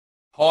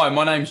Hi,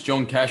 my name's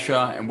John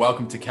Casher, and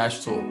welcome to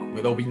Cash Talk, where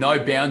there'll be no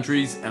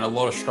boundaries and a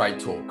lot of straight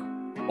talk.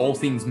 All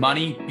things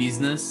money,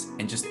 business,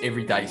 and just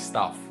everyday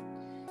stuff.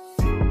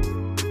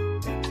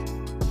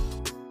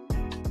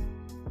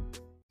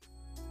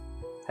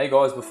 Hey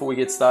guys, before we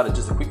get started,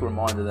 just a quick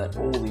reminder that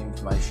all the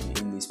information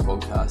in this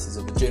podcast is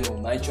of a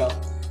general nature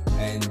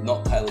and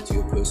not tailored to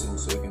your personal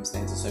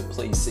circumstances. So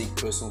please seek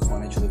personal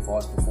financial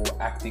advice before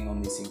acting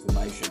on this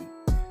information.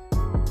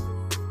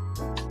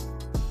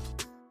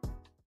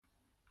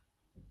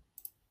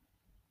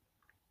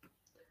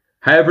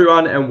 Hey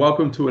everyone, and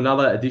welcome to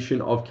another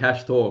edition of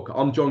Cash Talk.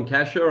 I'm John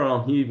Casher, and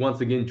I'm here once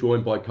again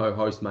joined by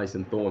co-host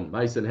Mason Thorne.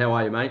 Mason, how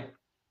are you, mate?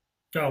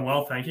 Going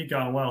well, thank you.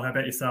 Going well. How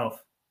about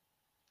yourself?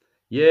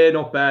 Yeah,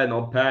 not bad,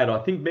 not bad. I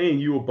think me and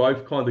you were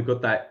both kind of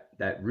got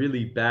that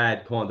really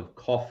bad kind of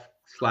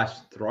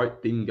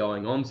cough/throat thing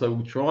going on. So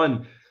we'll try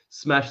and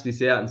smash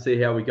this out and see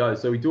how we go.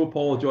 So we do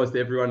apologise to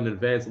everyone in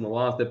advance on the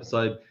last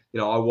episode.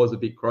 I was a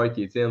bit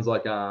croaky. It sounds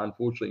like,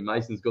 unfortunately,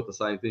 Mason's got the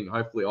same thing.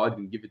 Hopefully I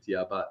didn't give it to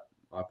you, but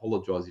I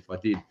apologise if I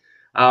did.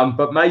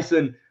 But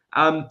Mason,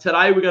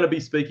 today we're going to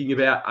be speaking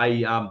about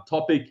a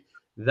topic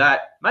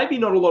that maybe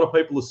not a lot of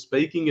people are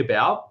speaking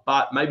about,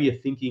 but maybe are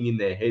thinking in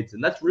their heads.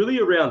 And that's really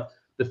around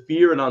the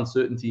fear and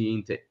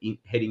uncertainty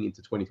heading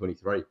into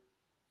 2023.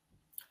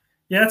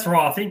 Yeah, that's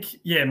right. I think,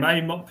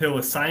 maybe not people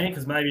are saying it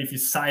because maybe if you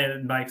say it,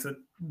 it makes it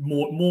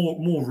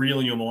more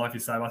real in your mind if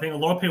you say it. But I think a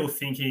lot of people are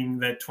thinking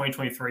that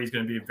 2023 is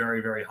going to be a very,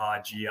 very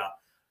hard year.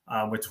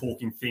 We're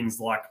talking things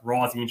like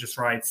rising interest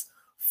rates,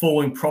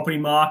 falling property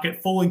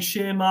market, falling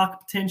share market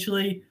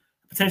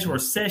potential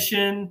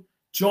recession,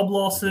 job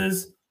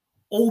losses,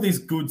 all this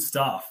good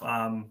stuff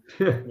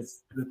that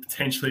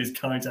potentially is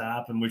going to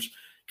happen, which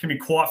can be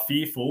quite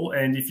fearful.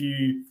 And if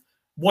you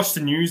watch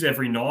the news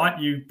every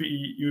night, you'd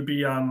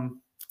be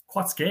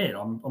quite scared,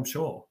 I'm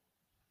sure.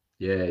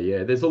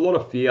 Yeah. There's a lot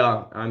of fear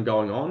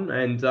going on.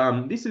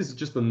 And this is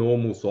just a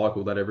normal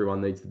cycle that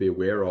everyone needs to be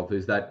aware of,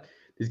 is that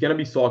there's going to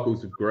be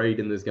cycles of greed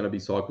and there's going to be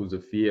cycles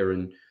of fear.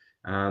 And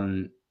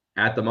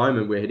at the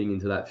moment, we're heading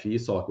into that fear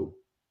cycle.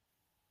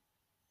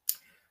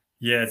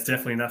 Yeah, it's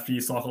definitely in that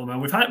fear cycle,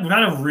 man. We've had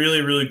a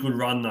really, really good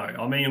run, though.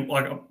 I mean,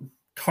 like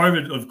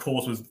COVID, of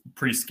course, was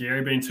pretty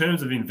scary, but in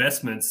terms of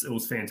investments, it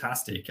was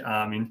fantastic.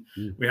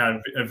 We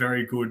had a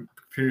very good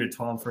period of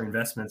time for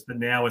investments, but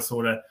now we're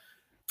sort of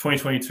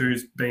 2022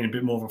 has been a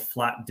bit more of a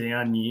flat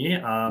down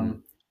year,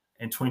 and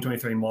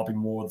 2023 might be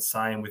more the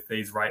same with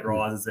these rate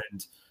rises,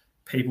 and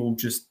people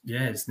just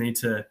need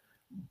to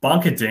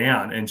bunker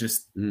down and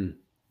just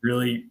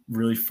really,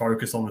 really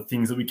focus on the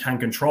things that we can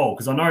control.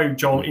 Because I know,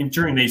 Joel,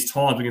 during these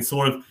times, we can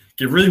sort of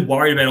get really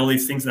worried about all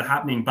these things that are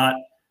happening, but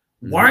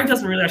worrying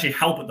doesn't really actually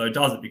help it, though,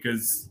 does it?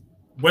 Because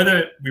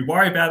whether we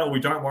worry about it or we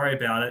don't worry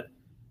about it,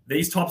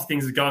 these types of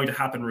things are going to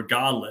happen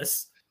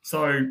regardless.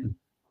 So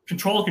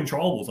control the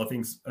controllables, I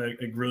think, is a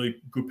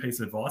really good piece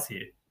of advice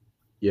here.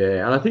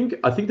 Yeah, and I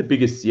think the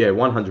biggest,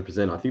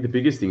 100%. I think the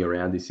biggest thing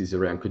around this is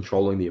around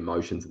controlling the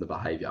emotions and the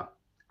behavior,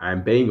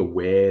 and being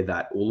aware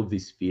that all of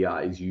this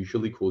fear is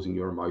usually causing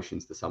your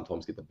emotions to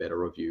sometimes get the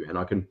better of you.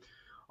 And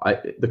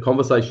the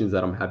conversations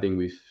that I'm having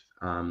with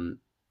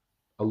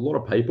a lot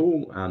of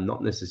people,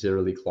 not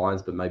necessarily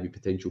clients, but maybe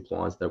potential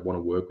clients that want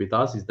to work with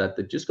us, is that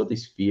they've just got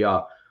this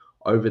fear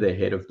over their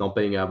head of not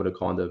being able to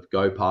kind of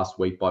go past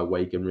week by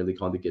week and really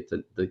kind of get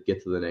to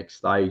the next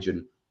stage.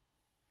 And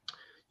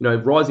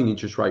rising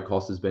interest rate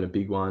costs has been a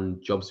big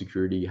one. Job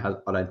security I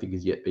don't think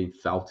has yet been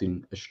felt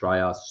in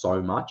Australia so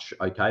much.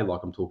 Okay,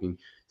 like I'm talking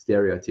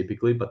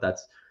stereotypically, but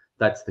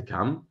that's to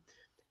come.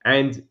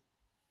 And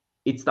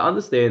it's to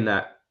understand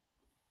that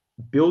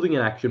building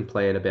an action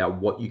plan about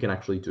what you can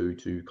actually do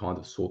to kind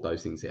of sort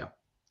those things out.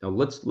 Now,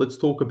 let's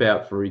talk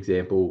about, for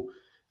example,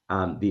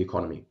 the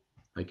economy.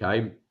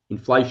 Okay,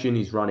 inflation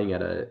is running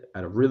at a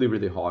really,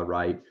 really high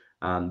rate.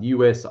 The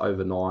US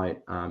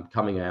overnight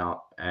coming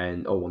out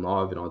and not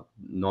overnight,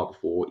 not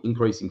before,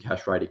 increasing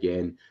cash rate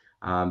again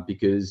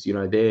because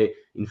their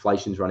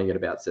inflation's running at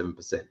about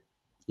 7%.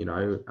 They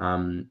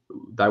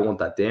want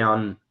that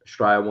down.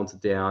 Australia wants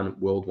it down.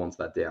 World wants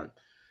that down.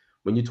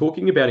 When you're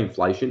talking about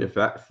inflation,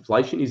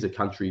 inflation is a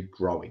country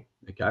growing,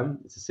 okay?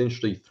 It's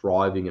essentially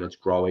thriving and it's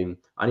growing.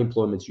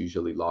 Unemployment's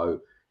usually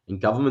low,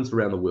 and governments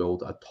around the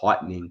world are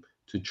tightening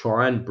to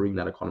try and bring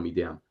that economy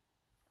down.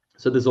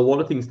 So there's a lot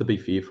of things to be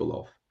fearful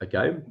of,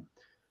 okay?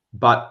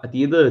 But at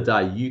the end of the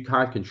day, you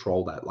can't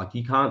control that. Like,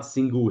 you can't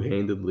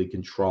single-handedly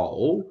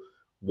control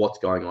what's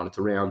going on. It's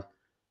around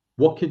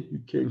what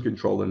you can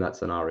control in that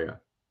scenario.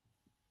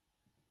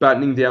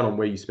 Battening down on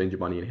where you spend your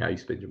money and how you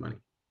spend your money,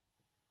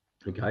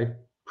 okay?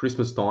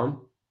 Christmas time,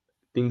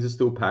 things are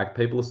still packed.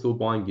 People are still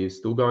buying gifts,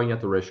 still going out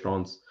to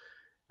restaurants.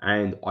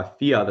 And I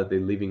fear that they're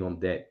living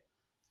on debt.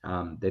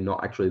 They're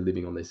not actually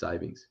living on their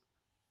savings.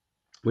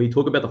 When you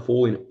talk about the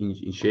fall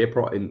in share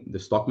price in the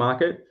stock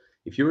market,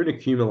 if you're in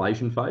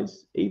accumulation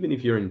phase, even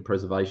if you're in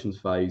preservation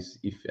phase,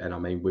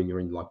 when you're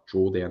in like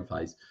drawdown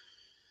phase,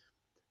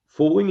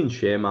 falling in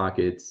share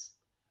markets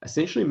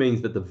essentially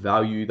means that the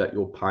value that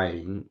you're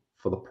paying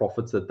for the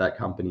profits that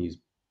company's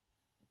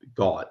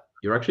got,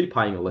 you're actually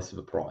paying a less of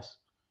a price.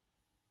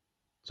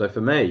 So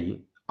for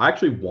me, I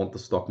actually want the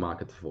stock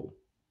market to fall.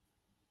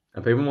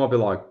 And people might be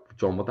like,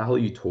 John, what the hell are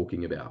you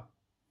talking about?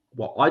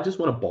 Well, I just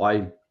want to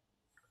buy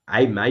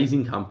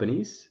amazing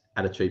companies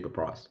at a cheaper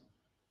price.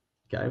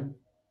 Okay.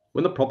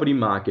 When the property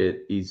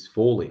market is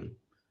falling,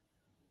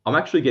 I'm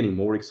actually getting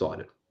more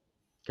excited.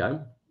 Okay.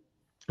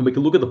 And we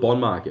can look at the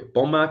bond market.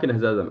 Bond market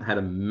has had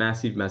a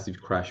massive,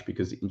 massive crash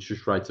because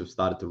interest rates have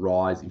started to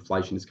rise,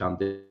 inflation has come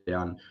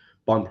down,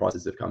 bond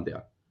prices have come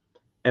down.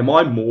 Am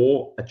I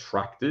more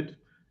attracted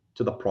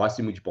to the price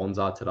in which bonds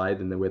are today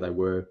than where they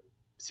were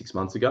 6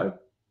 months ago?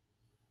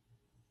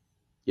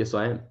 Yes,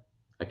 I am.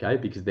 Okay,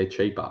 because they're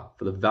cheaper.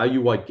 For the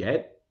value I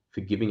get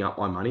for giving up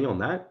my money on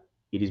that,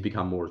 it has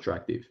become more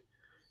attractive.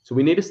 So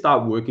we need to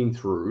start working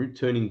through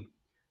turning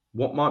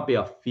what might be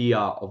a fear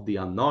of the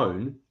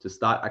unknown to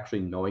start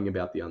actually knowing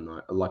about the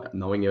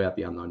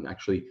unknown,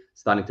 actually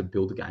starting to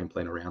build a game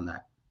plan around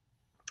that.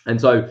 And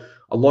so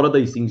a lot of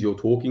these things you're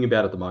talking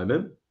about at the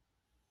moment,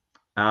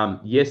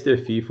 yes, they're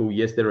fearful.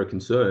 Yes, they're a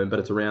concern, but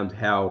it's around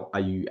how are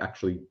you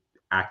actually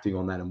acting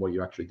on that and what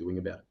you're actually doing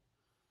about it.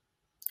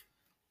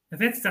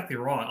 That's exactly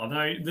right. I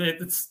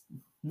know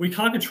we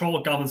can't control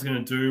what government's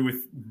going to do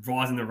with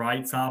rising the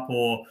rates up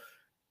or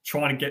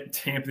trying to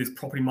tamper this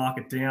property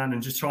market down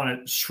and just trying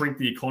to shrink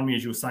the economy,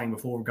 as you were saying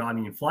before,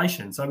 regarding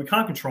inflation. So we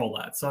can't control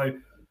that. So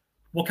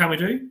what can we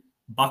do?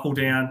 Buckle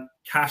down,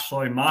 cash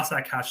flow, master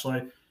that cash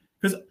flow.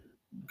 Because,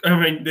 I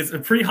mean, there's a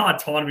pretty hard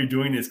time to be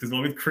doing this because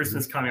with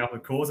Christmas coming up,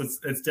 of course,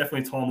 it's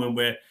definitely a time when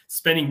we're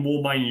spending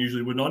more money than you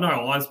usually would. And I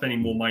know I'm spending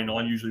more money than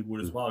I usually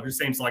would as well. It just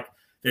seems like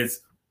there's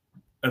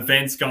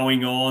events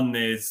going on,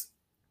 there's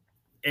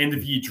end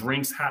of year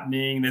drinks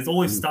happening, there's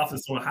all this stuff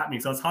that's sort of happening.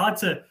 So it's hard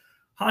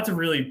to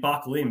really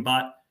buckle in,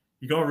 but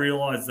you got to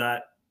realize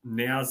that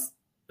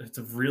it's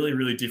a really,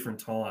 really different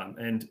time.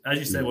 And as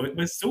you said,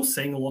 we're still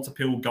seeing lots of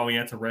people going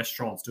out to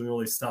restaurants, doing all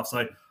this stuff.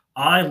 So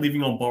are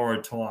living on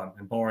borrowed time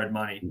and borrowed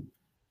money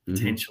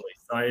potentially.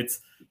 So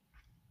if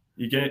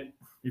you're going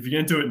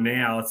to do it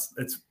now,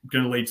 it's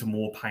going to lead to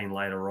more pain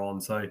later on.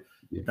 So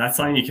that's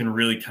something you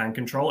can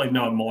control. Even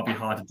though it might be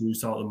hard to do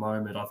so at the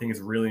moment, I think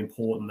it's really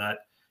important that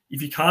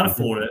if you can't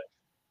afford it,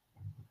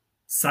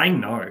 saying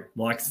no.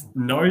 Like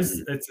no's,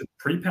 it's a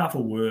pretty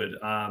powerful word.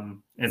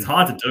 And it's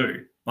hard to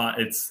do, but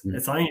it's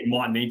something you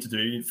might need to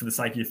do for the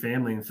sake of your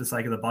family and for the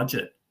sake of the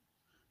budget.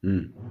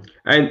 And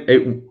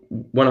it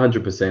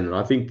 100%. And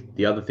I think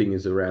the other thing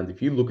is around,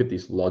 if you look at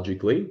this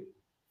logically,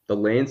 the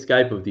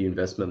landscape of the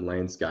investment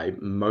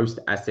landscape, most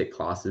asset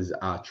classes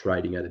are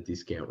trading at a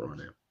discount right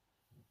now.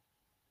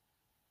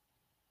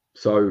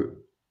 So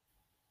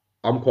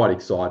I'm quite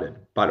excited,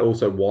 but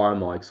also why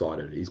am I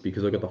excited is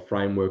because I've got the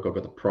framework, I've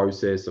got the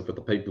process, I've got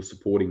the people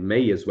supporting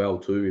me as well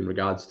too in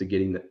regards to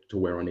getting to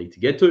where I need to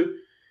get to.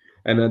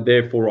 And then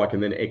therefore I can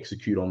then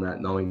execute on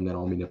that knowing that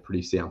I'm in a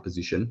pretty sound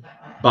position.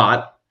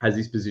 But has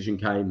this position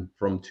came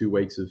from 2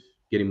 weeks of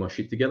getting my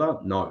shit together?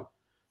 No.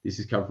 This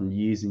has come from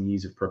years and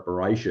years of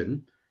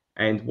preparation.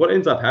 And what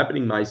ends up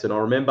happening, Mason, I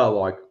remember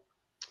like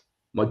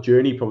my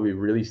journey probably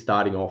really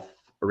starting off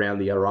around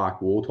the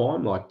Iraq war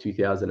time, like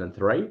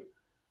 2003.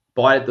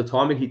 By the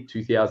time it hit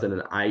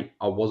 2008,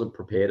 I wasn't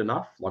prepared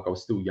enough. Like I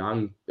was still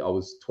young. I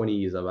was 20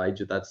 years of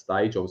age at that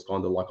stage. I was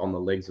kind of like on the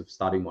legs of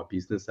starting my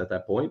business at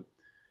that point.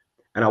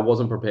 And I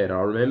wasn't prepared. I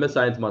remember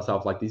saying to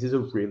myself, like, this is a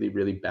really,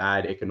 really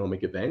bad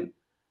economic event.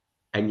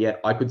 And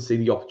yet I could see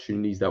the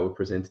opportunities that were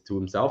presented to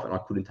himself and I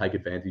couldn't take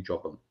advantage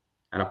of them.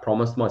 And I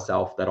promised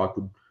myself that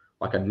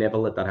I'd never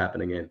let that happen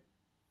again.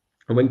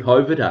 And when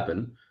COVID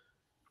happened,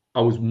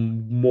 I was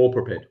more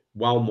prepared,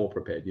 well more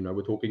prepared. You know,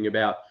 we're talking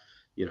about,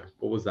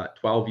 what was that,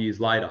 12 years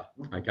later,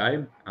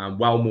 okay?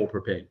 Well more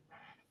prepared.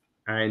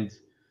 And,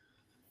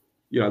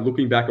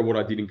 looking back at what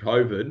I did in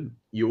COVID,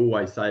 you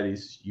always say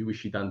this, you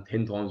wish you'd done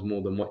 10 times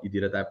more than what you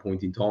did at that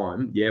point in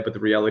time. Yeah, but the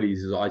reality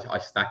is I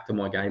stuck to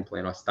my game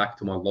plan. I stuck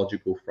to my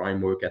logical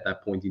framework at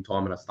that point in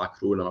time and I stuck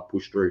through it and I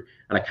pushed through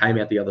and I came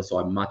out the other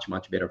side much,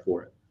 much better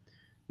for it.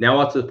 Now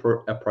it's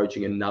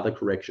approaching another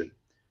correction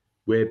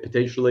where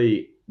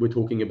potentially we're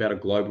talking about a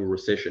global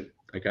recession,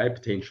 okay?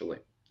 Potentially,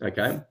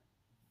 okay?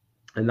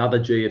 Another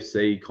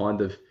GFC kind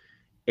of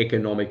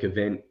economic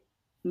event,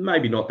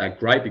 maybe not that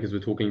great because we're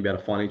talking about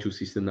a financial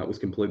system that was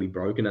completely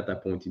broken at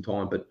that point in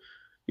time. But,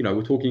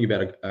 we're talking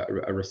about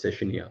a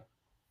recession here.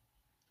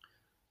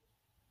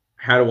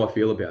 How do I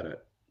feel about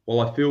it? Well,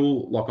 I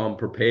feel like I'm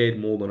prepared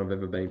more than I've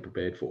ever been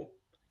prepared for,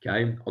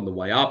 okay? On the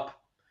way up,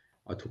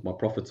 I took my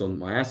profits on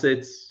my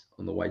assets.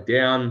 On the way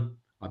down,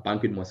 I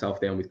bunkered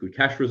myself down with good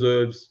cash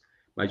reserves,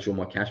 made sure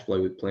my cash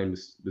flow plan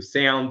was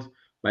sound,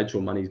 made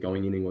sure money's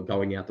going in and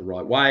going out the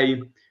right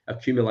way,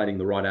 accumulating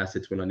the right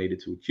assets when I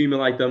needed to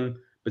accumulate them,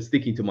 but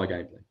sticking to my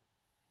game plan.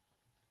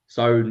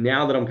 So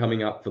now that I'm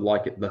coming up for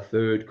like the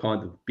third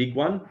kind of big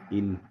one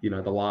in,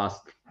 the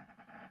last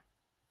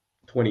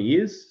 20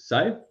 years,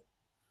 say,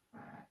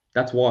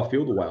 that's why I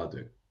feel the way I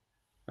do,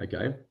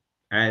 okay?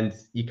 And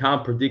you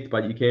can't predict,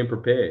 but you can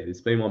prepare.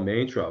 It's been my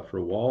mantra for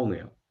a while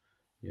now,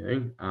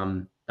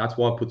 that's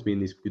why it puts me in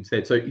this good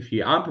stead. So if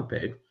you aren't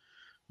prepared,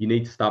 you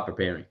need to start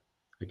preparing,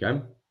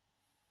 okay?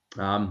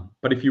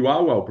 But if you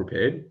are well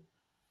prepared,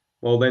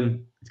 well,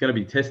 then it's going to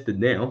be tested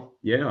now.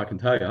 Yeah, I can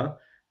tell you.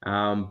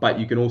 But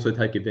you can also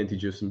take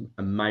advantage of some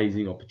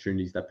amazing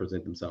opportunities that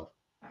present themselves.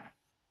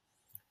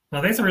 I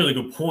think that's a really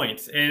good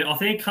point. And I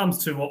think it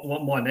comes to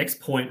what my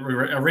next point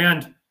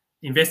around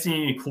investing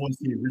in accordance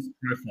to your risk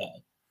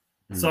profile.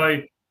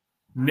 So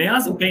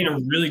now's been a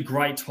really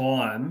great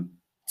time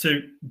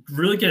to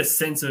really get a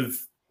sense of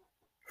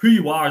who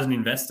you are as an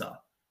investor.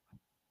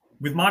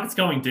 With markets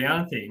going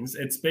down and things,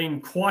 it's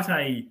been quite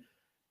an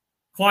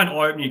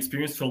eye-opening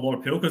experience for a lot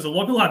of people, because a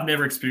lot of people have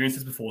never experienced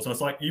this before. So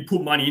it's like you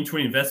put money into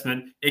an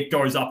investment, it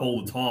goes up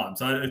all the time.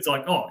 So it's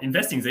like, oh,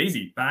 investing's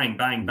easy. Bang,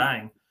 bang,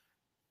 bang.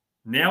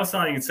 Now we're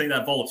starting to see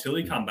that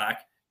volatility come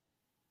back.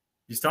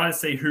 You're starting to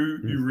see who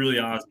you really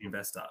are as an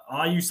investor.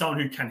 Are you someone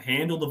who can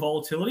handle the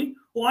volatility,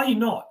 or are you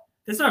not?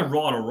 There's no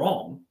right or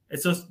wrong.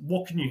 It's just,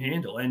 what can you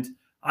handle? And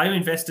are you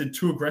invested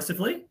too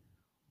aggressively,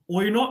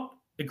 or you're not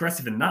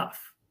aggressive enough?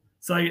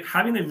 So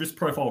having the risk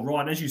profile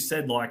right, and as you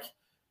said, like,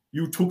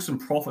 you took some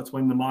profits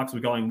when the markets were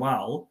going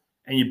well,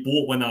 and you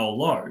bought when they were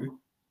low,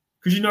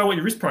 because you know what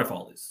your risk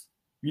profile is.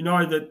 You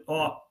know that,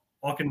 oh,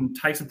 I can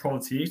take some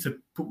profits here to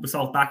put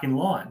myself back in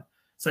line.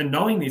 So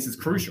knowing this is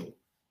crucial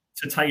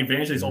to take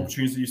advantage of these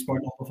opportunities that you spoke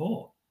of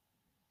before.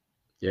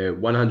 Yeah,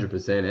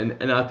 100%.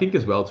 And I think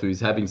as well too is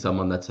having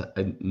someone that's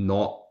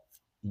not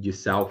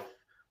yourself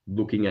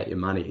looking at your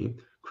money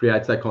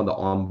creates that kind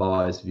of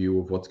unbiased view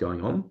of what's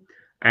going on.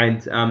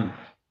 And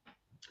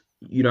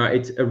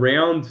it's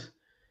around,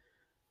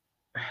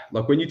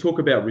 like, when you talk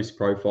about risk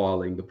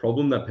profiling, the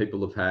problem that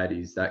people have had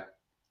is that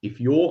if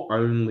your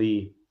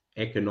only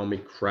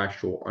economic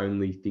crash or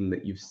only thing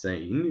that you've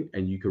seen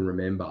and you can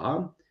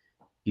remember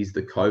is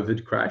the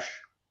COVID crash,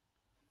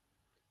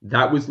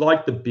 that was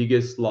like the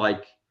biggest,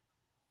 like,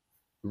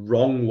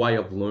 wrong way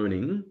of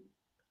learning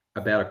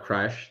about a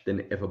crash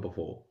than ever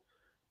before.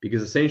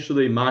 Because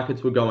essentially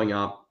markets were going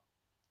up,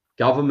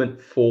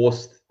 government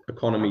forced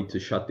economy to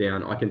shut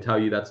down. I can tell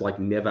you that's like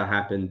never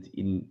happened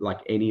in like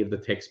any of the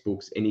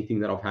textbooks, anything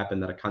that have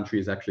happened that a country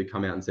has actually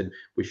come out and said,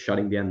 we're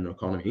shutting down an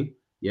economy.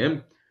 Yeah.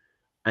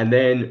 And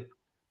then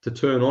to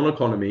turn on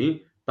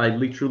economy, they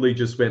literally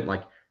just went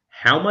like,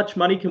 how much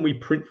money can we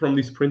print from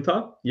this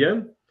printer?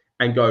 Yeah.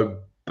 And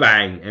go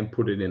bang and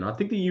put it in. I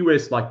think the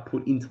US like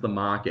put into the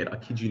market, I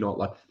kid you not,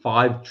 like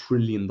 $5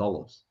 trillion.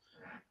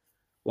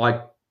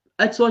 Like,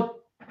 it's like,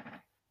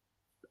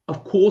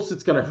 of course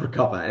it's going to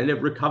recover. And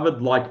it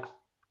recovered like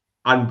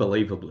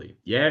unbelievably.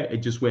 Yeah. It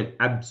just went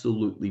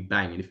absolutely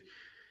bang. And if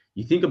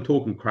you think I'm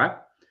talking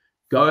crap,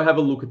 go have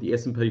a look at the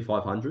S&P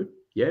 500,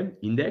 yeah,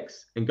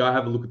 index, and go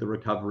have a look at the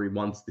recovery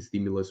once the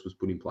stimulus was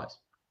put in place,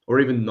 or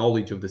even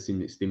knowledge of the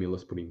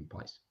stimulus put in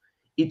place.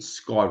 It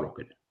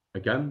skyrocketed,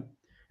 okay?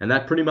 And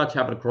that pretty much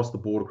happened across the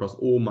board, across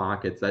all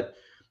markets. That,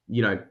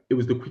 it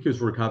was the quickest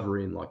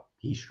recovery in like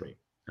history,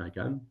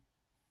 okay?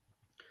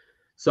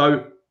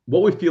 So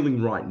what we're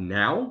feeling right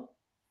now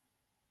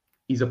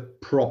is a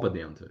proper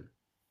downturn,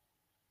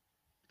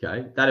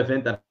 okay? That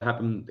event that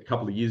happened a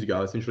couple of years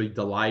ago essentially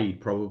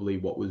delayed probably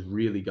what was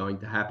really going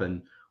to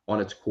happen on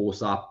its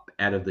course up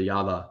out of the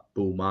other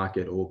bull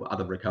market or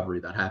other recovery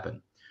that happened.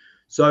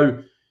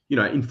 So,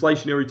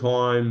 inflationary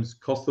times,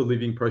 cost of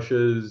living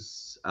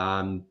pressures,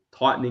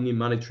 tightening in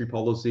monetary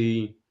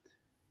policy,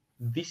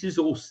 this is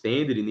all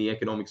standard in the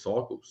economic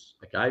cycles,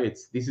 okay?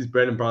 This is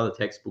bread and butter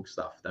textbook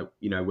stuff that,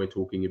 we're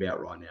talking about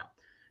right now.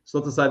 It's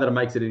not to say that it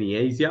makes it any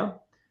easier.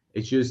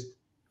 It's just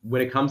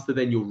when it comes to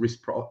then your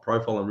risk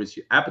profile and risk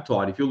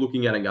appetite, if you're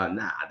looking at it and going,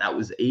 nah, that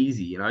was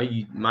easy,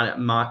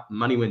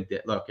 money went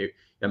down, look,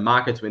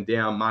 markets went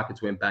down,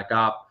 markets went back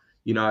up,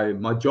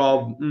 my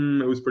job,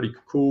 it was pretty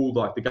cool,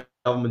 like the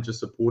government just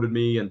supported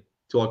me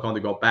until I kind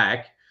of got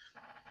back.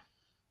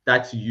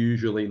 That's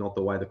usually not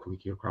the way the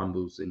cookie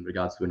crumbles in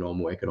regards to a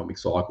normal economic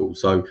cycle.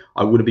 So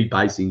I wouldn't be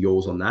basing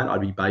yours on that.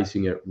 I'd be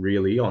basing it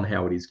really on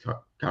how it is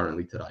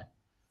currently today.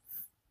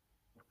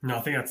 No,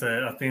 I think it's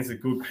a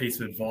good piece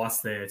of advice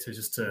there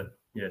to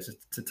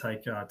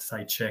take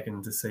check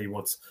and to see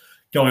what's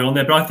going on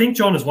there. But I think,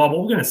 John, as well,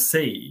 what we're going to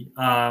see,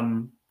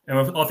 and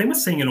I think we're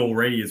seeing it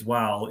already as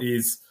well,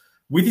 is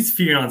with this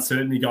fear and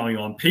uncertainty going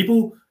on,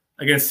 people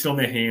are going to sit on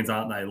their hands,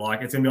 aren't they?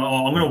 Like, it's going to be,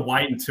 I'm going to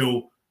wait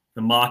until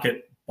the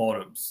market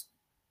bottoms.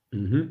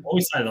 Mm-hmm. What do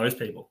we say to those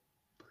people?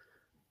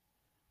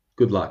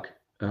 Good luck.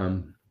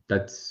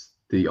 That's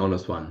the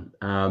honest one.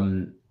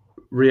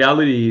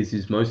 Reality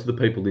is most of the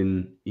people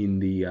in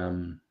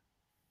the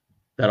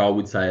that I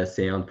would say are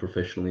sound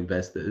professional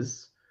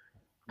investors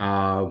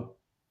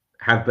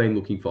have been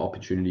looking for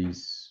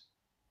opportunities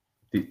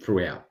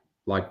throughout.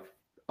 Like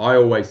I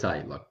always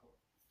say, like,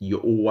 you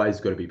always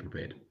got to be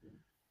prepared.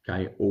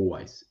 Okay,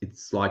 always.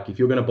 It's like if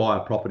you're going to buy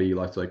a property,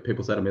 like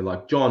people say to me,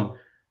 like, John,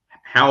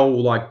 how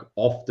like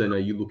often are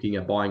you looking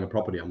at buying a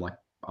property? I'm like,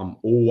 I'm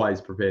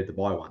always prepared to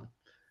buy one.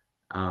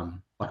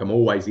 Like I'm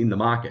always in the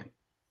market.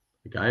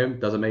 Okay,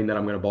 doesn't mean that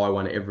I'm going to buy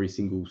one every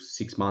single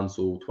 6 months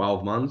or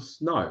 12 months.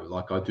 No,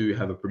 like I do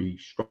have a pretty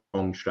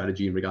strong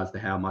strategy in regards to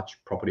how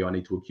much property I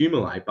need to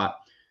accumulate. But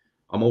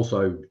I'm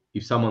also,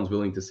 if someone's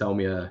willing to sell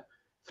me a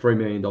 $3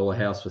 million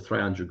house for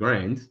 300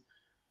 grand,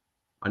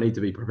 I need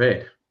to be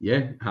prepared,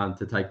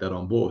 to take that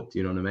on board. Do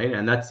you know what I mean?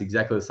 And that's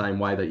exactly the same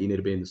way that you need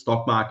to be in the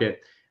stock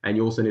market, and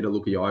you also need to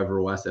look at your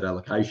overall asset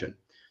allocation.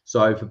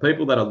 So for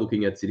people that are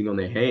looking at sitting on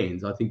their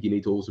hands, I think you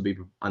need to also be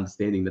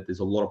understanding that there's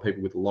a lot of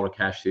people with a lot of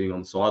cash sitting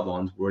on the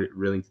sidelines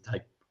willing to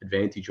take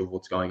advantage of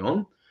what's going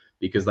on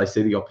because they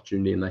see the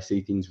opportunity and they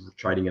see things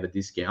trading at a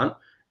discount,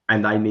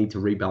 and they need to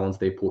rebalance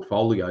their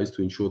portfolios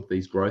to ensure that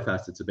these growth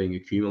assets are being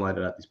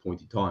accumulated at this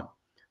point in time.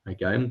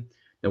 Okay.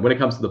 Now, when it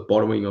comes to the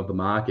bottoming of the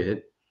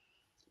market,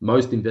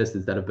 most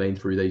investors that have been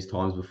through these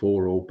times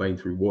before or been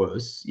through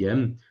worse,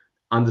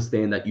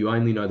 understand that you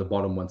only know the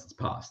bottom once it's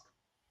passed.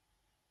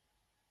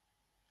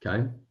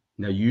 Okay.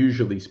 Now,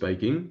 usually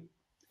speaking,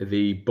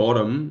 the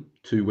bottom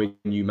to when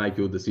you make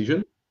your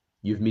decision,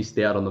 you've missed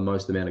out on the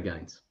most amount of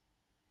gains.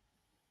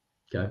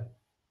 Okay.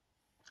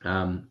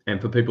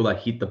 And for people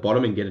that hit the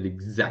bottom and get it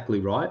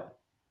exactly right,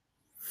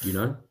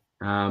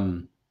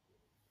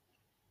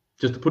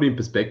 just to put it in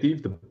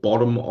perspective, the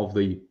bottom of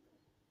the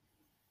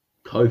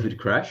COVID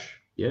crash,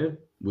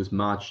 was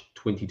March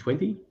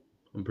 2020,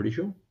 I'm pretty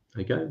sure.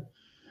 Okay.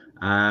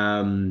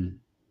 I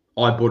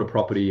bought a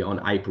property on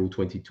April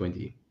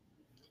 2020.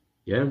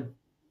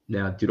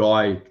 Now, do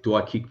I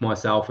kick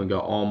myself and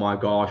go, oh my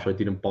gosh, I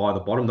didn't buy the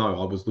bottom?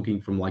 No, I was looking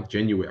from like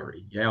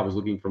January. I was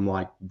looking from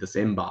like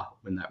December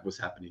when that was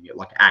happening,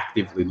 like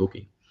actively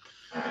looking.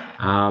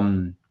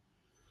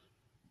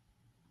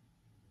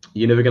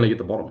 You're never going to get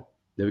the bottom.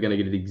 Never going to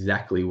get it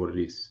exactly what it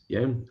is.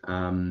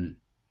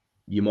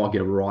 You might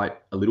get it right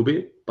a little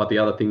bit, but the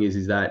other thing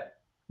is that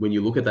when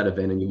you look at that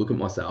event and you look at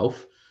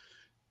myself,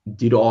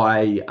 did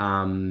I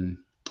know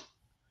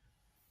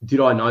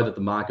that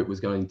the market was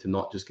going to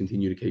not just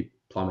continue to keep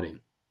plummeting?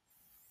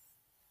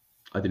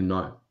 I didn't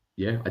know.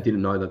 I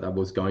didn't know that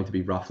was going to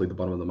be roughly the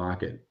bottom of the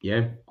market.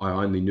 I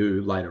only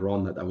knew later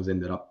on that was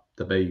ended up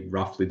to be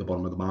roughly the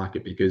bottom of the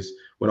market, because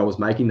when I was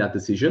making that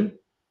decision,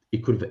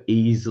 it could have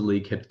easily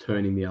kept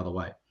turning the other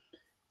way.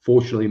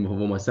 Fortunately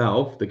for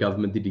myself, the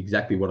government did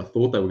exactly what I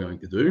thought they were going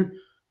to do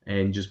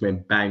and just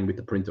went bang with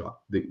the printer,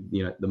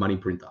 the money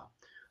printer.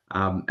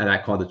 And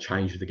that kind of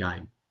changed the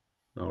game.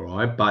 All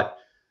right. But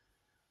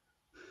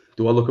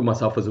do I look at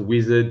myself as a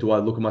wizard? Do I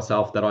look at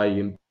myself that I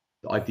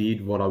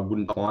did what I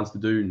wouldn't clients to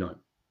do? No.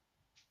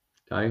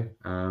 Okay.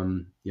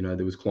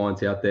 There was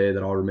clients out there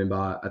that I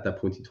remember at that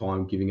point in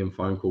time giving them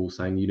phone calls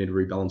saying you need to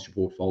rebalance your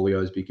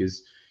portfolios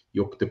because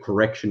the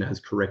correction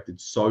has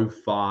corrected so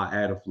far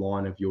out of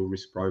line of your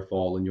risk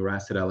profile and your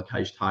asset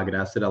allocation, target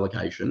asset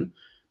allocation,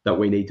 that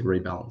we need to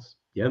rebalance.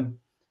 And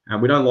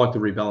we don't like to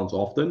rebalance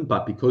often,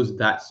 but because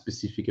that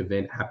specific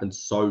event happened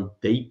so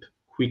deep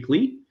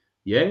quickly,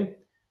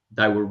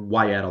 they were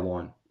way out of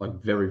line, like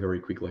very, very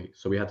quickly.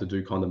 So we had to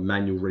do kind of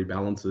manual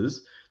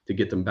rebalances to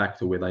get them back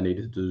to where they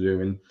needed to do.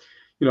 And,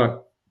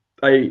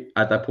 they,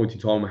 at that point in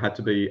time, had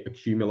to be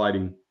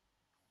accumulating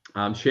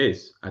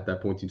shares at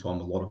that point in time,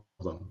 a lot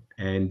of them.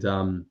 And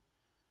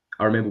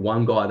I remember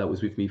one guy that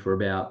was with me for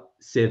about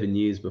 7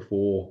 years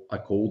before I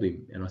called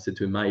him, and I said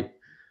to him, mate,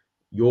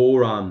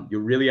 you're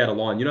really out of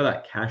line. You know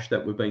that cash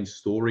that we've been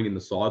storing in the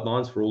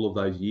sidelines for all of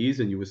those years,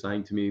 and you were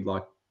saying to me,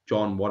 like,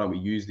 John, why don't we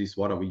use this?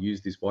 Why don't we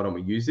use this? Why don't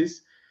we use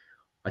this?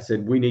 I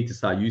said, we need to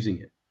start using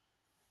it.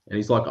 And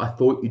he's like, I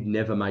thought you'd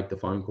never make the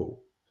phone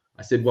call.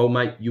 I said, well,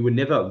 mate, you were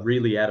never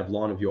really out of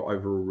line of your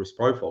overall risk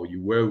profile.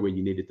 You were where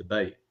you needed to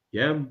be.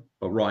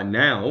 But right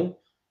now,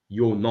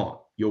 you're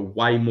not. You're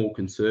way more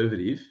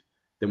conservative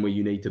than where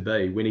you need to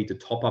be. We need to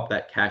top up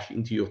that cash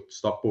into your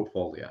stock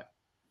portfolio.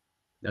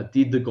 Now,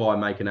 did the guy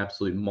make an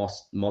absolute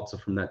mozza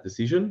from that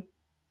decision?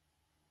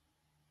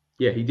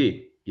 Yeah, he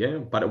did.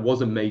 But it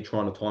wasn't me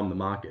trying to time the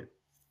market.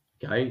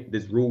 Okay,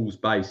 there's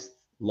rules-based,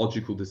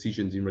 logical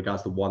decisions in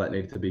regards to why that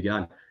needed to be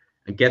done.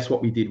 And guess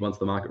what we did once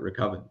the market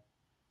recovered?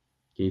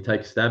 Can you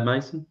take a stab,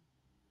 Mason?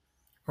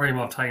 Pretty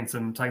much taking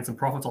some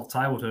profits off the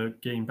table to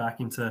getting back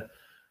into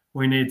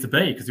where we needed to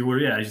be, because he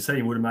would, as you said,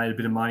 he would have made a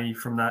bit of money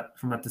from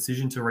that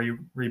decision to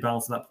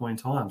rebalance at that point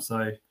in time.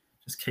 So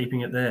just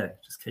keeping it there,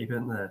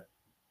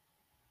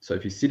 So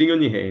if you're sitting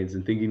on your hands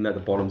and thinking that the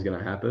bottom's going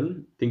to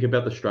happen, think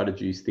about the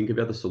strategies, think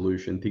about the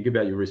solution, think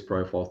about your risk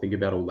profile, think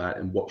about all that,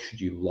 and what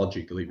should you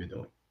logically be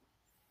doing.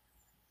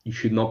 You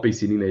should not be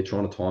sitting there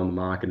trying to time the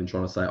market and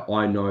trying to say,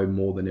 I know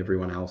more than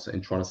everyone else,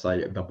 and trying to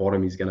say the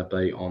bottom is going to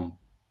be on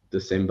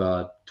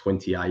December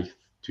 28th,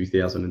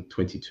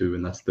 2022,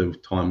 and that's the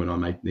time when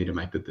I need to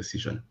make the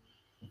decision.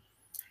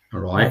 All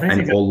right.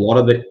 And a lot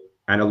of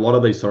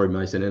these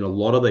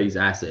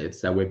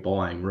assets that we're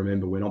buying,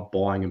 remember, we're not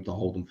buying them to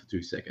hold them for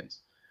 2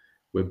 seconds.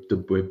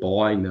 We're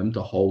buying them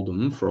to hold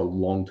them for a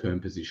long-term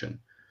position.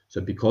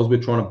 So because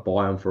we're trying to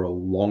buy them for a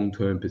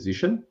long-term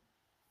position,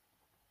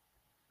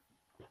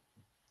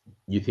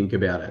 you think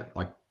about it,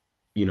 like,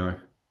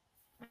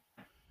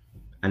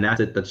 an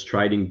asset that's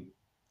trading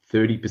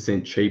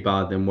 30%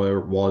 cheaper than where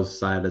it was,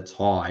 say, at its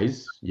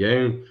highs,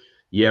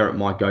 it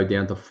might go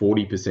down to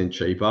 40%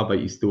 cheaper, but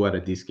you're still at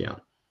a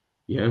discount.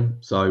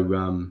 So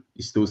you're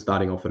still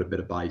starting off at a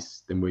better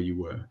base than where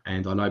you were.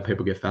 And I know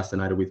people get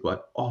fascinated with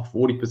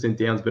 40%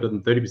 down is better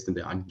than 30%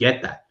 down. I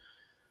get that.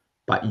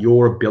 but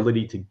your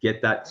ability to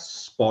get that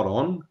spot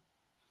on,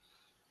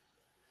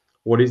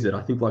 what is it? I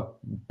think like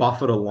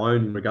Buffett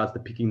alone in regards to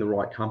picking the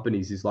right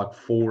companies is like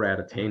 4 out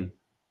of 10.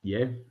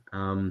 Yeah.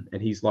 And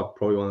he's like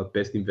probably one of the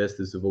best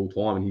investors of all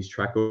time. And his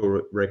track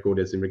record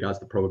as in regards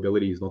to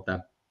probability is not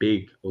that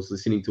big. I was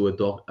listening to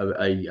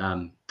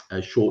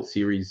a short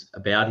series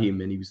about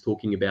him, and he was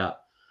talking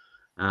about,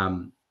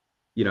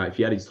 if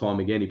he had his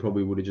time again, he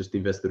probably would have just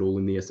invested all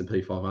in the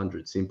S&P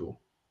 500. Simple.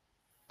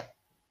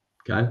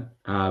 Okay.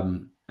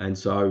 And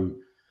so,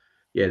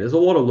 yeah, there's a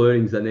lot of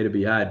learnings that need to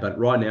be had. But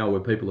right now, where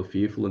people are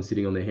fearful and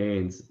sitting on their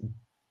hands,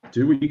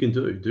 do what you can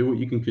do. Do what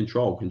you can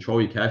control. Control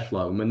your cash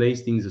flow. And when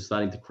these things are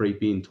starting to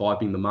creep in,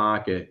 typing the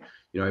market,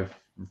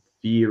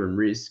 fear and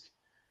risk,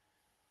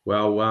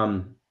 well,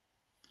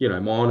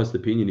 my honest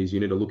opinion is you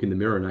need to look in the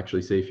mirror and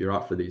actually see if you're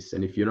up for this.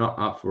 And if you're not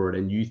up for it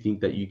and you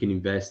think that you can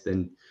invest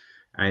and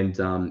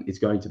it's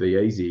going to be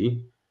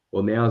easy,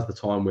 well, now's the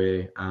time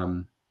where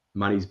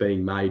money's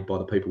being made by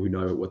the people who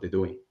know what they're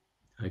doing.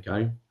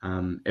 Okay.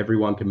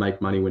 Everyone can make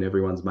money when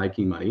everyone's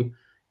making money.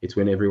 It's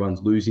when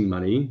everyone's losing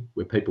money,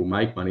 where people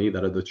make money,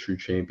 that are the true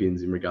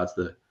champions in regards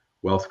to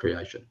wealth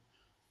creation.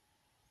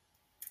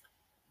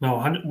 No,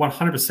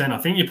 100%. I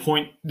think your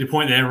point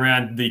there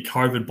around the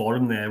COVID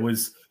bottom there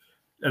was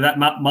that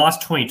March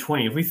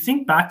 2020. If we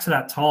think back to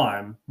that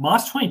time,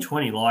 March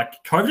 2020,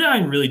 like COVID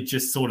only really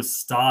just sort of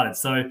started.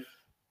 So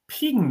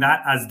picking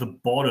that as the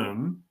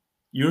bottom,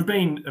 you've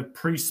been a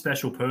pretty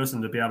special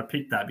person to be able to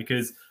pick that,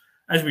 because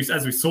as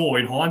we saw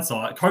in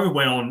hindsight, COVID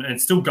went on and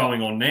it's still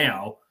going on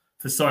now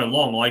for so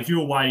long. Like if you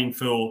were waiting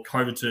for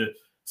COVID to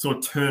sort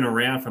of turn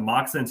around, for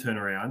markets then turn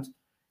around, it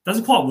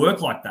doesn't quite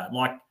work like that.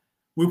 Like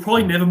we were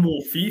probably never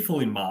more fearful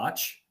in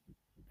March,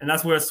 and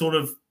that's where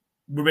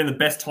we've been the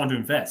best time to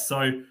invest.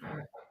 So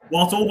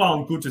while it's all well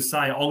and good to say,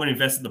 I'm going to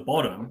invest at the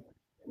bottom,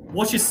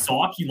 what's your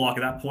psyche like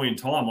at that point in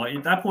time? Like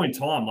at that point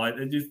in time, like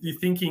you're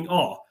thinking,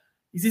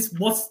 is this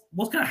what's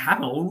going to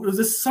happen? There's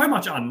just so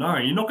much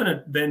unknown. You're not going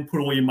to then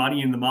put all your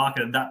money in the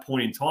market at that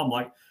point in time.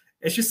 Like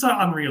it's just so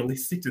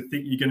unrealistic to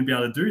think you're going to be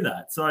able to do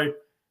that. So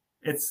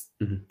it's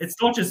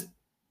not just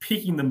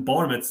picking the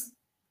bottom. It's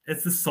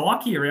the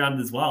psyche around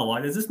as well.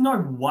 Like there's just no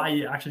way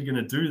you're actually going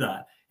to do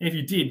that. And if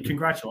you did,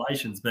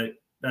 congratulations, but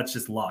that's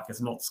just luck.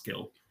 It's not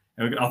skill.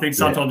 And I think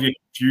sometimes we get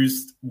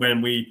confused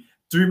when we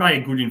do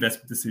make a good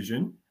investment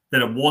decision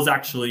that it was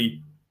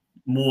actually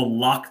more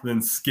luck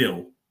than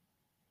skill.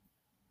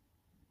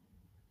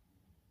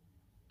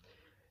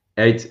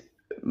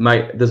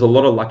 Mate, there's a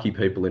lot of lucky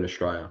people in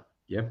Australia.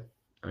 Yeah.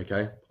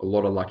 Okay. A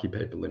lot of lucky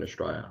people in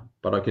Australia.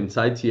 But I can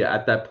say to you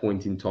at that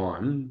point in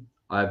time,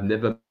 I've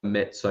never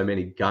met so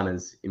many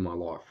gunners in my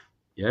life.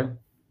 Yeah.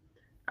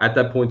 At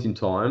that point in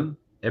time,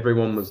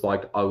 everyone was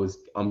like, I'm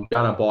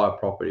going to buy a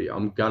property.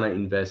 I'm going to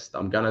invest.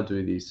 I'm going to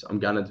do this. I'm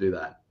going to do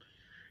that.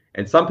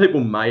 And some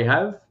people may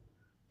have,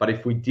 but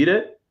if we did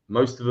it,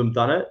 most of them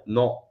done it,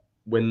 not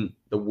when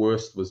the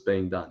worst was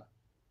being done.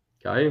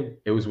 Okay.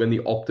 It was when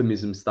the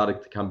optimism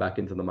started to come back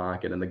into the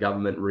market and the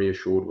government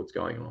reassured what's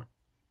going on.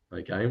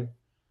 Okay.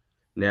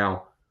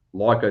 Now,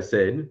 like I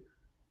said,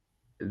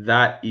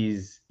 that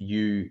is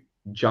you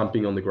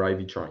jumping on the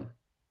gravy train.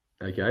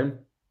 Okay.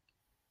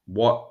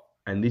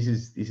 And this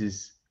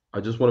is, I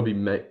just want to be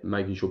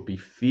making sure, be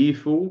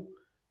fearful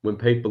when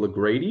people are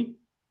greedy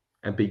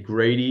and be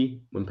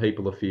greedy when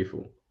people are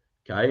fearful.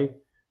 Okay.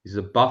 This is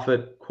a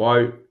Buffett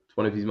quote. It's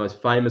one of his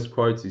most famous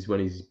quotes. It's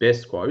one of his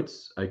best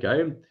quotes.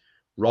 Okay.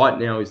 Right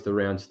now is the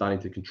round starting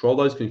to control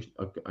those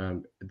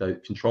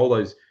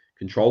controllables,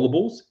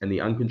 and the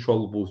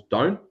uncontrollables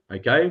don't.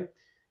 Okay.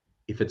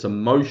 If it's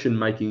emotion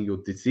making your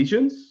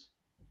decisions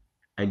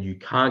and you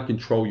can't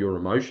control your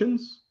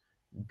emotions,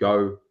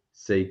 go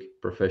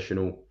seek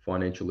professional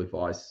financial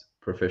advice,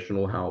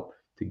 professional help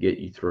to get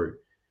you through.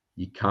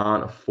 You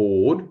can't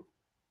afford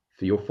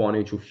for your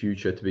financial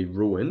future to be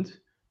ruined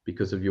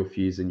because of your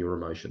fears and your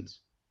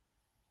emotions.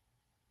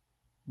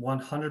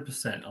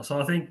 100%. So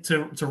I think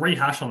to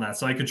rehash on that,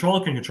 so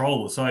controllable and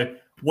controllable. So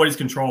what is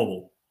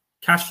controllable?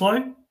 Cash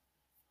flow,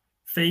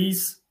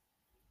 fees,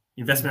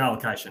 investment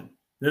allocation.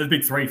 They're the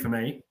big three for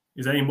me.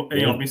 Is there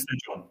any I've missed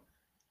there, John?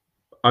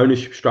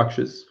 Ownership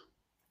structures.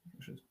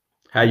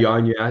 How you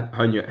own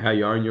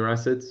your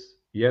assets.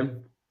 Yeah.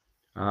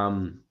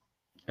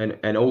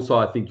 And also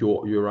I think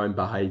your own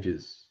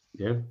behaviors.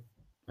 Yeah.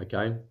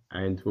 Okay.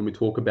 And when we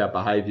talk about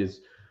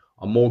behaviors,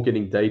 I'm more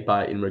getting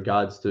deeper in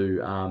regards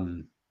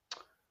to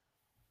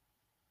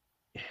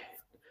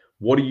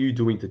what are you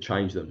doing to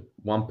change them?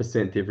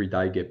 1% every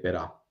day, get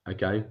better.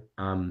 Okay.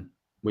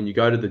 When you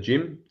go to the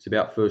gym, it's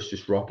about first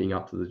just rocking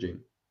up to the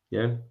gym.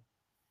 Yeah.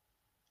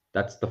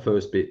 That's the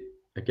first bit.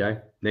 Okay.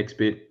 Next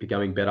bit,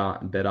 becoming better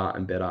and better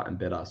and better and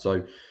better.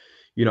 So,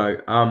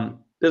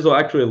 there's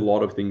actually a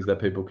lot of things that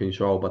people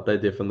control, but they're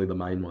definitely the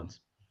main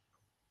ones.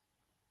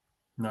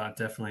 No,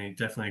 definitely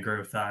agree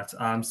with that.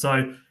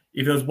 So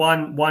if there was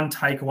one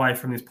takeaway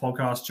from this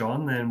podcast,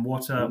 John, then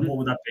what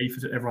would that be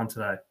for everyone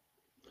today?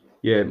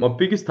 Yeah, my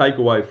biggest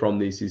takeaway from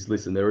this is,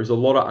 listen, there is a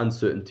lot of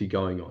uncertainty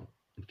going on.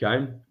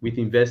 Okay, with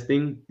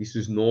investing, this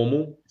is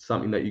normal. It's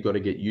something that you got to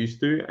get used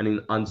to,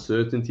 and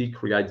uncertainty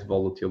creates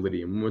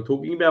volatility. And when we're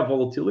talking about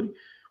volatility,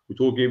 we're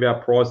talking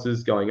about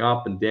prices going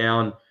up and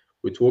down.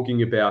 We're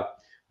talking about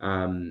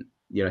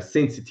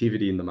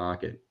sensitivity in the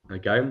market.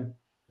 Okay,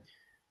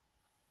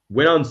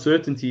 when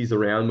uncertainty is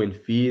around, when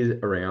fear is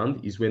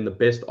around, is when the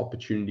best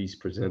opportunities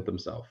present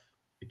themselves.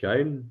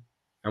 Okay,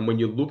 and when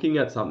you're looking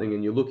at something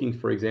and you're looking,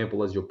 for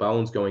example, as your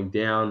balance going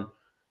down,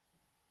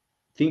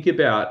 think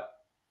about,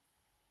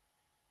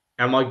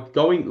 am I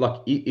going,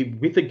 like,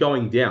 with it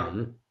going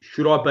down,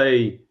 should I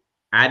be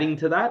adding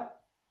to that?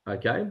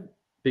 Okay,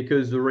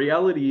 because the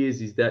reality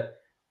is that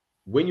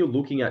when you're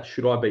looking at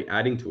should I be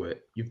adding to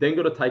it, you've then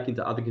got to take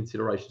into other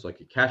considerations like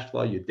your cash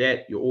flow, your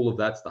debt, all of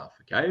that stuff.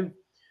 Okay,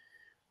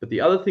 but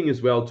the other thing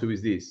as well too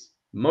is this: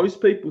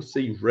 most people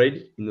see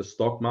red in the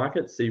stock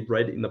market, see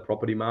red in the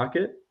property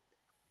market,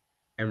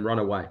 and run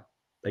away.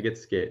 They get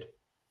scared.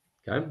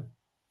 Okay,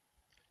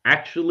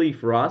 actually,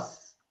 for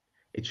us,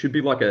 it should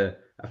be like a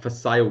for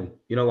sale,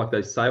 like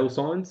those sale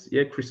signs.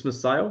 Yeah,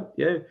 Christmas sale.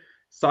 Yeah,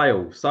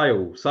 sale,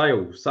 sale,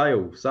 sale,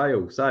 sale,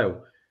 sale,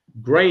 sale.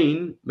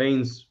 Green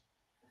means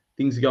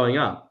things are going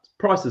up.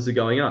 Prices are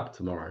going up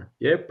tomorrow.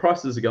 Yeah,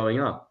 prices are going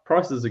up.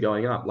 Prices are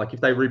going up. Like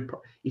if they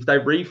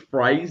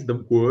rephrase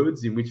the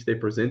words in which they're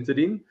presented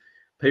in,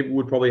 people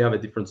would probably have a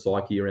different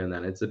psyche around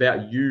that. It's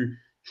about you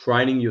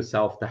training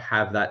yourself to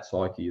have that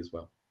psyche as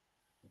well.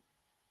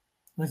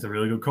 That's a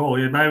really good call.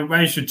 Yeah, maybe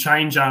we should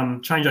change those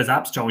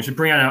apps, John. We should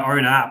bring out our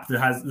own app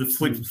that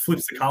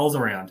flips the colours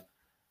around.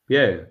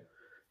 Yeah.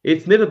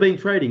 It's never been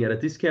trading at a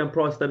discount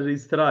price that it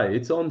is today.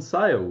 It's on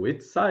sale.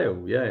 It's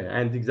sale. Yeah.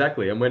 And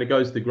exactly. And when it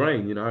goes to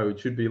green, it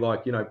should be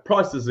like,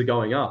 prices are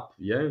going up.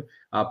 Yeah.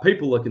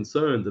 People are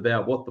concerned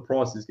about what the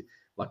price is.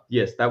 Like,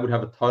 yes, that would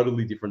have a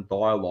totally different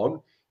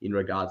dialogue in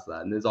regards to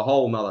that. And there's a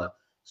whole nother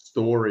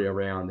story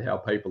around how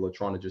people are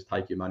trying to just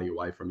take your money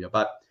away from you.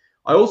 But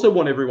I also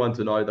want everyone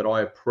to know that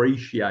I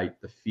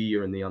appreciate the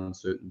fear and the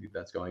uncertainty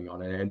that's going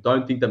on. And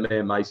don't think that me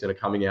and Mason are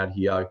coming out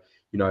here,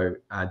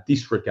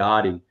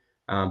 disregarding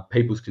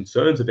people's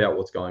concerns about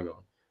what's going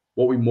on.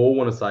 What we more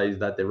want to say is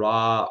that there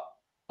are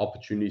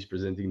opportunities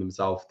presenting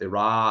themselves. There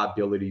are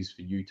abilities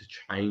for you to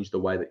change the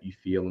way that you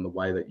feel and the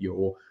way that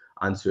your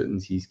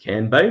uncertainties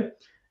can be.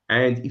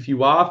 And if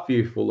you are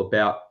fearful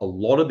about a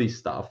lot of this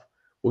stuff,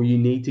 well, you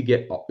need to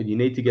get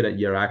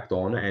your act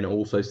on and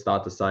also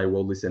start to say,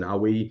 well, listen, are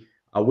we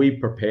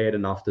prepared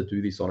enough to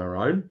do this on our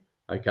own?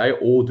 Okay.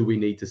 Or do we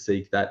need to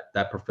seek that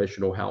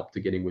professional help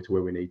to getting to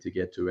where we need to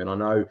get to? And I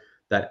know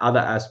that other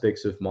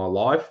aspects of my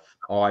life,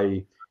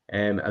 I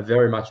am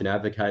very much an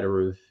advocate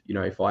of,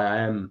 if I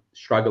am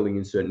struggling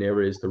in certain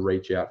areas, to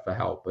reach out for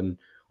help. And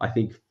I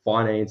think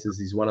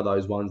finances is one of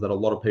those ones that a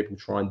lot of people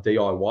try and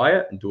DIY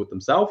it and do it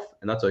themselves.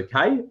 And that's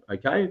okay.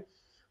 Okay.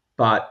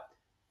 But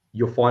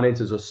your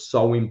finances are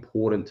so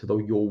important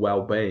to your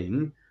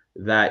well-being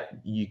that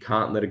you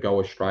can't let it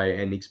go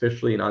astray. And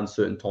especially in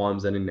uncertain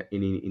times and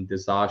in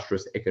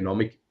disastrous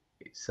economic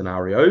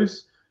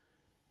scenarios,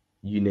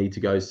 you need to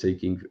go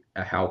seeking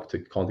a help to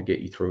kind of get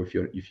you through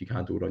if you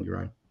can't do it on your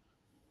own.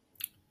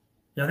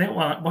 Yeah, I think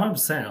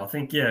 100%. I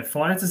think,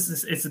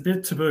 finances, it's a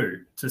bit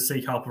taboo to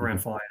seek help around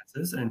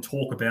finances and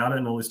talk about it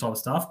and all this type of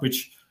stuff,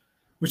 which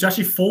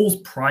actually falls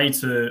prey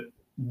to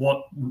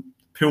what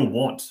people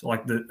want,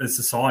 like the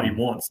society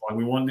wants. Like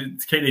we want to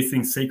keep these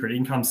things secret,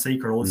 income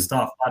secret, all this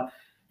stuff, but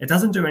it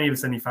doesn't do any of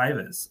us any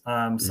favors.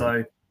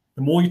 So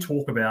the more you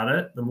talk about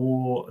it, the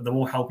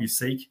more help you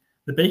seek,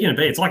 the bigger it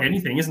be. It's like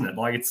anything, isn't it?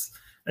 Like it's,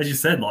 as you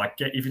said, like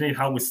if you need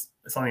help with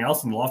something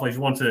else in life, like if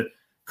you want to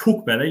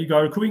cook better, you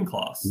go to cooking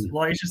class.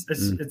 Like it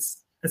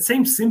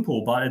seems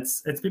simple, but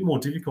it's a bit more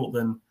difficult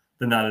than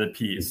that it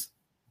appears.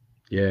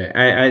 Yeah,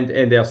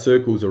 and our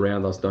circles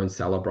around us don't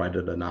celebrate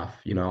it enough.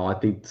 I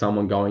think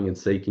someone going and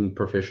seeking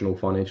professional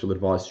financial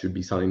advice should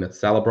be something that's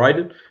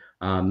celebrated,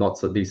 not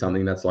to be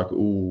something that's like,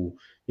 ooh,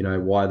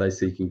 why are they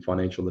seeking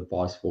financial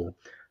advice for?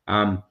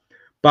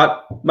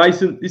 But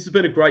Mason, this has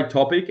been a great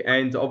topic,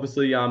 and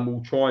obviously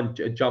we'll try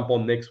and jump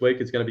on next week.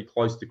 It's going to be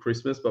close to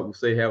Christmas, but we'll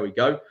see how we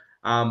go.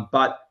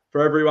 But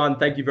for everyone,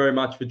 thank you very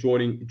much for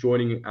joining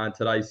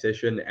today's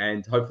session,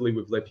 and hopefully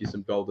we've left you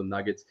some golden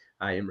nuggets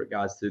in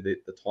regards to the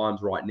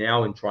times right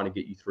now and trying to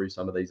get you through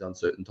some of these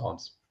uncertain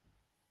times.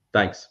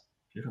 Thanks.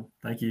 Beautiful.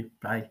 Thank you.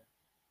 Bye.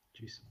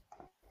 Cheers.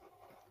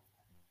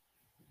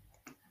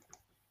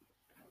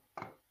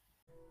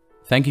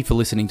 Thank you for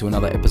listening to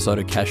another episode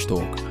of Cash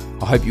Talk.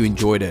 I hope you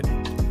enjoyed it.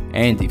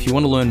 And if you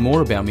want to learn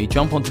more about me,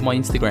 jump onto my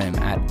Instagram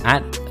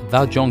at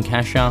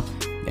thejohncasher,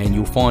 and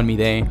you'll find me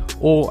there,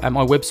 or at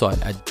my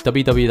website at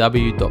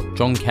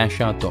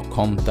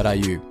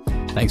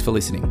www.johncasher.com.au. Thanks for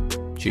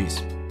listening.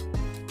 Cheers.